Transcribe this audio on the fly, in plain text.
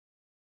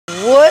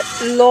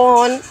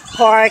Woodlawn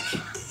Park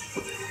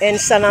in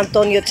San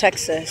Antonio,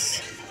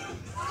 Texas.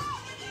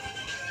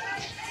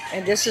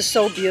 And this is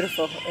so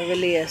beautiful. It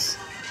really is.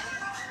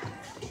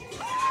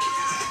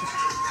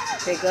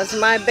 There goes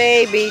my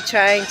baby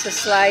trying to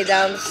slide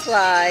down the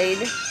slide.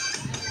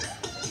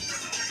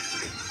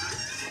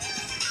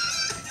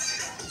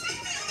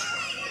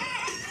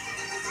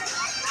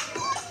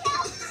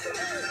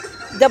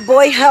 The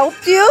boy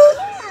helped you?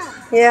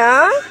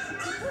 Yeah?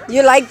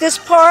 You like this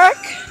park?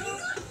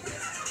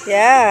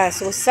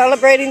 Yes, we're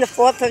celebrating the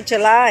 4th of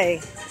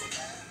July.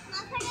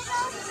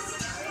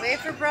 Wait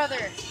for brother.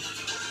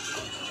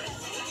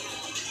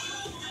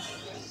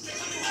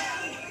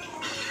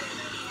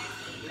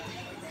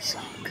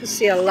 You can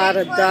see a lot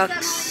of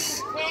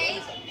ducks.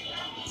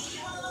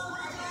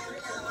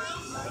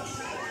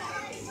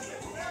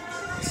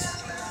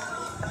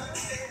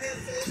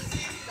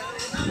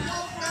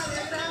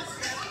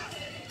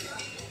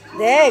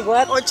 There,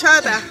 what?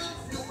 Horchata.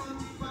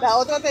 La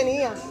otra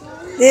tenía.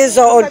 This is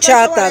a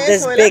horchata,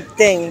 this big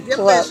thing.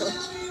 Well,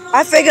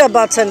 I figure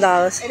about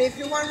 $10. And if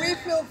you want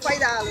refill,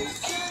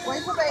 $5.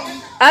 One for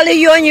baby. Ali,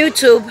 you on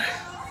YouTube?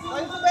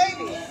 One for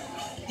baby.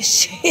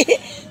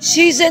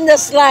 She's in the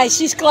slide.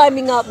 She's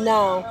climbing up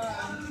now.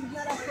 She's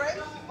not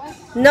afraid?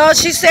 No,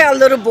 she said a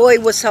little boy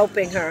was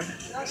helping her.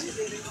 No, she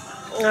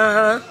didn't.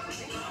 Uh-huh.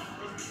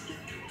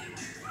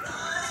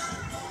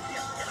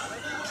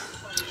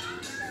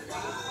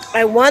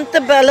 I want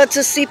the Bella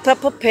to see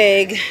Peppa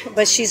Pig,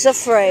 but she's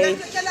afraid.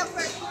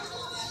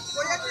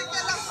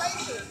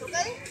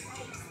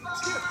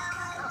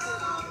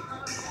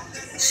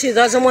 She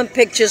doesn't want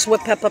pictures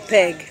with Peppa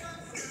Pig.